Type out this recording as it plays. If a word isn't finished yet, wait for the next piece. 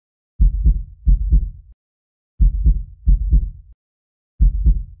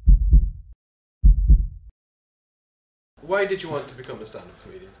Why did you want to become a stand-up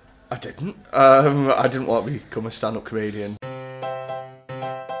comedian? I didn't. I didn't want to become a stand-up comedian.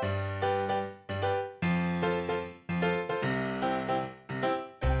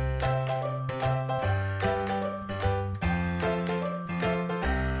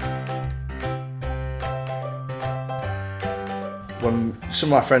 When some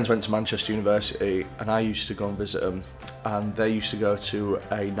of my friends went to Manchester University and I used to go and visit them, and they used to go to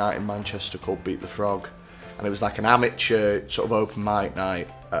a night in Manchester called Beat the Frog, and it was like an amateur sort of open mic night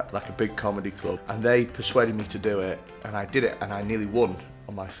at like a big comedy club, and they persuaded me to do it, and I did it, and I nearly won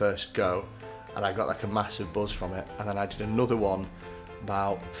on my first go, and I got like a massive buzz from it. And then I did another one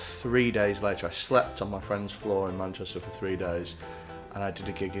about 3 days later. I slept on my friend's floor in Manchester for 3 days, and I did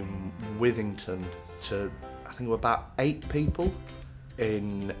a gig in Withington to, I think, there were about 8 people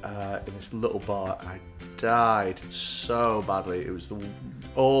in this little bar, and I died so badly. It was the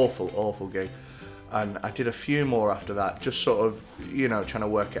awful gig, and I did a few more after that, just sort of, you know, trying to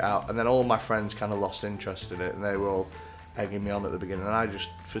work it out. And then all my friends kind of lost interest in it, and they were all egging me on at the beginning, and I just,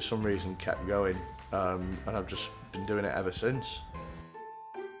 for some reason, kept going, and I've just been doing it ever since.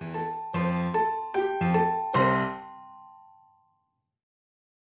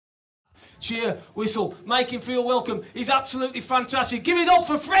 Cheer, whistle, make him feel welcome. He's absolutely fantastic. Give it up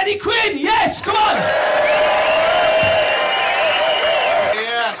for Freddy Quinne. Yes, come on.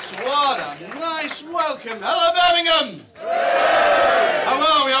 Yes, what a nice welcome. Hello, Birmingham.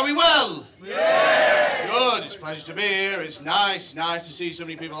 How are we? Are we well? Yeah. Good. It's a pleasure to be here. It's nice to see so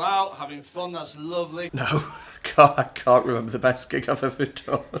many people out having fun. That's lovely. No, I can't remember the best gig I've ever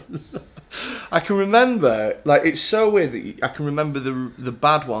done. I can remember, like, it's so weird that I can remember the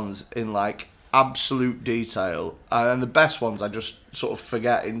bad ones in like absolute detail, and the best ones I just sort of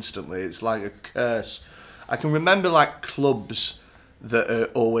forget instantly. It's like a curse. I can remember like clubs that are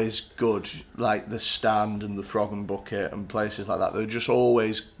always good, like the Stand and the Frog and Bucket and places like that. They're just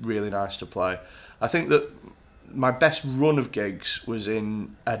always really nice to play. I think that my best run of gigs was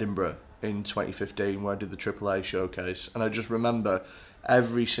in Edinburgh in 2015, where I did the AAA showcase, and I just remember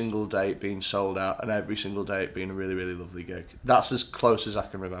every single day it being sold out, and every single day it being a really lovely gig. That's as close as I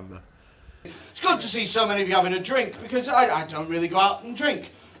can remember. It's good to see so many of you having a drink, because I don't really go out and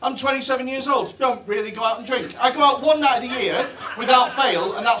drink. I'm 27 years old, don't really go out and drink. I go out one night of the year without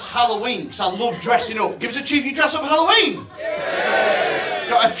fail, and that's Halloween, because I love dressing up. Give us a cheer if you dress up for Halloween. Yeah.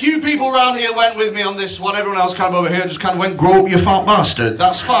 Got a few people around here went with me on this one. Everyone else kind of over here just kind of went, grow up, you fat bastard.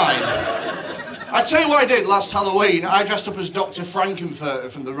 That's fine. I tell you what I did last Halloween. I dressed up as Dr. Frankenfurter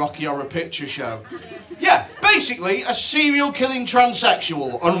from the Rocky Horror Picture Show. Yeah, basically a serial killing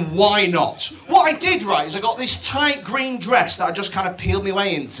transsexual, and why not? What I did, right, is I got this tight green dress that I just kind of peeled my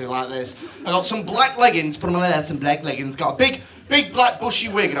way into like this. I got some black leggings, put them on my head, some black leggings, got a big black bushy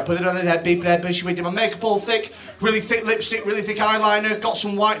wig, and I put it on the head, big black bushy wig, did my makeup all thick, really thick lipstick, really thick eyeliner, got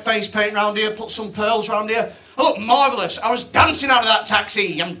some white face paint around here, put some pearls around here. I look marvellous. I was dancing out of that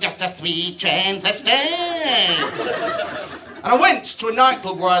taxi. I'm just a sweet transvestite. And I went to a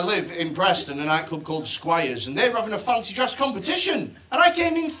nightclub where I live in Preston, a nightclub called Squires, and they were having a fancy dress competition. And I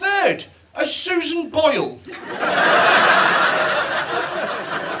came in third as Susan Boyle.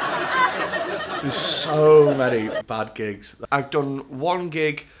 There's so many bad gigs. I've done one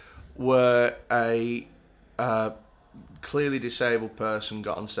gig where a clearly disabled person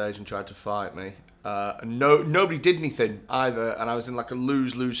got on stage and tried to fight me. And nobody did anything either, and I was in like a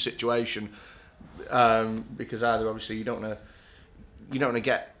lose-lose situation, because either obviously you don't want to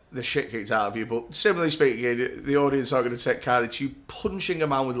get the shit kicked out of you, but similarly speaking, the audience aren't going to take kindly to you punching a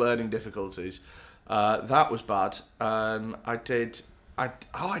man with learning difficulties. That was bad. I did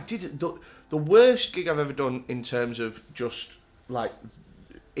the worst gig I've ever done in terms of just like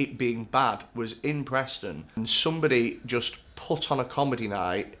it being bad was in Preston, and somebody just put on a comedy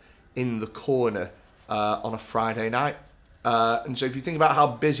night in the corner on a Friday night. And so if you think about how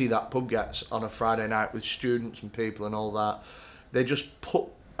busy that pub gets on a Friday night with students and people and all that, they just put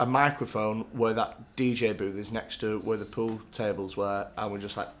a microphone where that DJ booth is next to where the pool tables were, and we're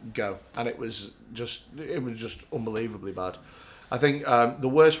just like, go. And it was just unbelievably bad. I think the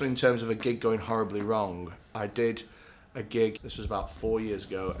worst one in terms of a gig going horribly wrong, I did a gig, this was about 4 years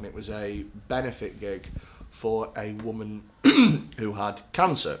ago, and it was a benefit gig for a woman who had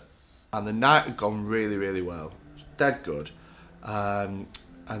cancer. And the night had gone really well. It was dead good. And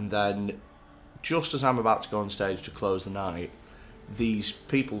then, just as I'm about to go on stage to close the night, these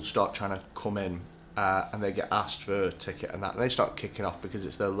people start trying to come in, and they get asked for a ticket and that. And they start kicking off because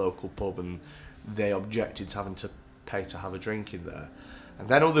it's their local pub, and they objected to having to pay to have a drink in there. And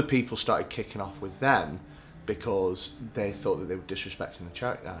then other people started kicking off with them, because they thought that they were disrespecting the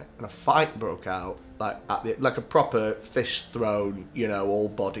charity night, and a fight broke out, like a proper fist thrown, you know, all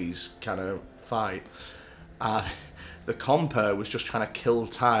bodies kind of fight. And the compere was just trying to kill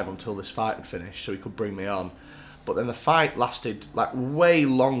time until this fight had finished so he could bring me on. But then the fight lasted like way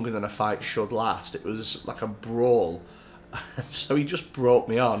longer than a fight should last. It was like a brawl. So he just brought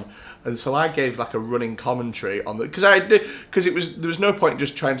me on, and so I gave like a running commentary on the because there was no point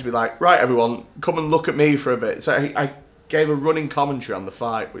just trying to be like, right everyone, come and look at me for a bit. So I gave a running commentary on the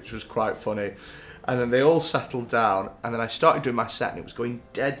fight, which was quite funny, and then they all settled down, and then I started doing my set, and it was going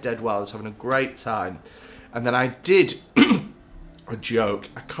dead well. I was having a great time, and then I did a joke.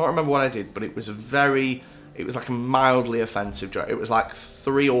 I can't remember what I did, but it was like a mildly offensive joke. It was like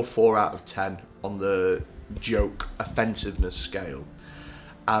 3 or 4 out of 10 on the joke offensiveness scale.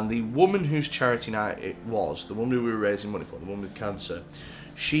 And the woman whose charity night it was, the woman who we were raising money for, the woman with cancer,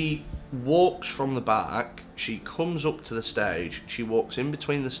 she walks from the back, she comes up to the stage, she walks in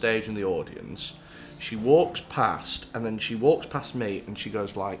between the stage and the audience, she walks past, and then she walks past me, and she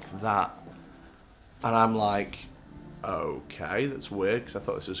goes like that. And I'm like, okay, that's weird, because I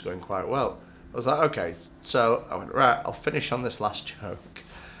thought this was going quite well. I was like, okay, so I went, right, I'll finish on this last joke.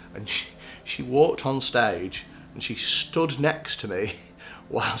 And she walked on stage, and she stood next to me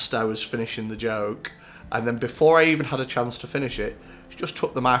whilst I was finishing the joke. And then before I even had a chance to finish it, she just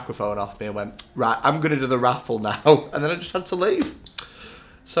took the microphone off me and went, right, I'm going to do the raffle now. And then I just had to leave.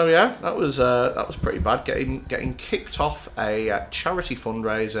 So yeah, that was pretty bad, getting kicked off a charity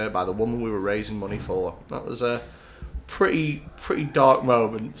fundraiser by the woman we were raising money for. That was a pretty dark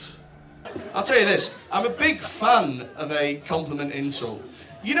moment. I'll tell you this, I'm a big fan of a compliment insult.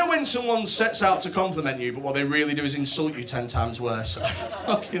 You know when someone sets out to compliment you, but what they really do is insult you 10 times worse? I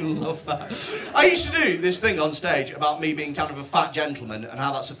fucking love that. I used to do this thing on stage about me being kind of a fat gentleman and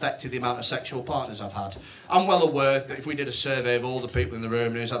how that's affected the amount of sexual partners I've had. I'm well aware that if we did a survey of all the people in the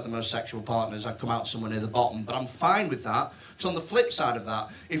room who's had the most sexual partners, I'd come out somewhere near the bottom, but I'm fine with that. So on the flip side of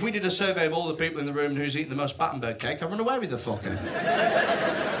that, if we did a survey of all the people in the room who's eaten the most Battenberg cake, I'd run away with the fucker.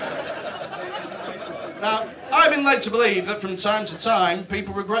 Now, I've been led to believe that from time to time,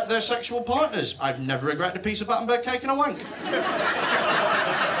 people regret their sexual partners. I've never regretted a piece of Battenberg cake and a wank.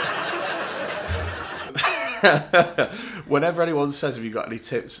 Whenever anyone says, have you got any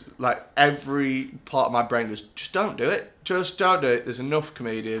tips, like every part of my brain goes, just don't do it. Just don't do it. There's enough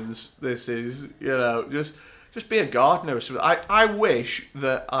comedians. This is, you know, just be a gardener or something. I wish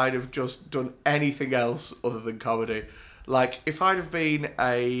that I'd have just done anything else other than comedy. Like, if I'd have been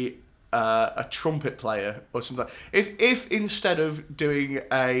a trumpet player or something. If instead of doing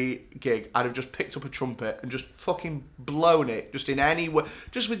a gig, I'd have just picked up a trumpet and just fucking blown it, just in any way,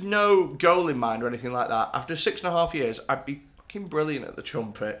 just with no goal in mind or anything like that, after 6.5 years, I'd be fucking brilliant at the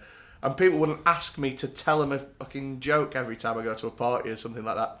trumpet. And people wouldn't ask me to tell them a fucking joke every time I go to a party or something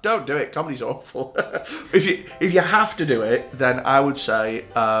like that. Don't do it. Comedy's awful. If you have to do it, then I would say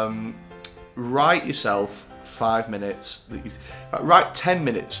write yourself 5 minutes that you write 10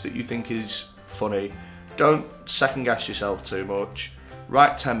 minutes that you think is funny. Don't second guess yourself too much.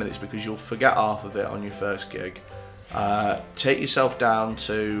 Write 10 minutes because you'll forget half of it on your first gig. Take yourself down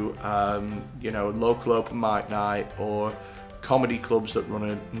to you know, local open mic night or comedy clubs that run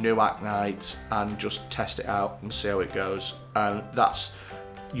a new act night and just test it out and see how it goes. And that's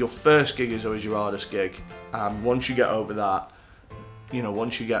your first gig is always your hardest gig, and once you get over that, you know,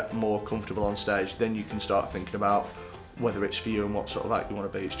 once you get more comfortable on stage, then you can start thinking about whether it's for you and what sort of act you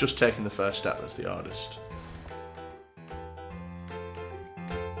want to be. It's just taking the first step that's the hardest.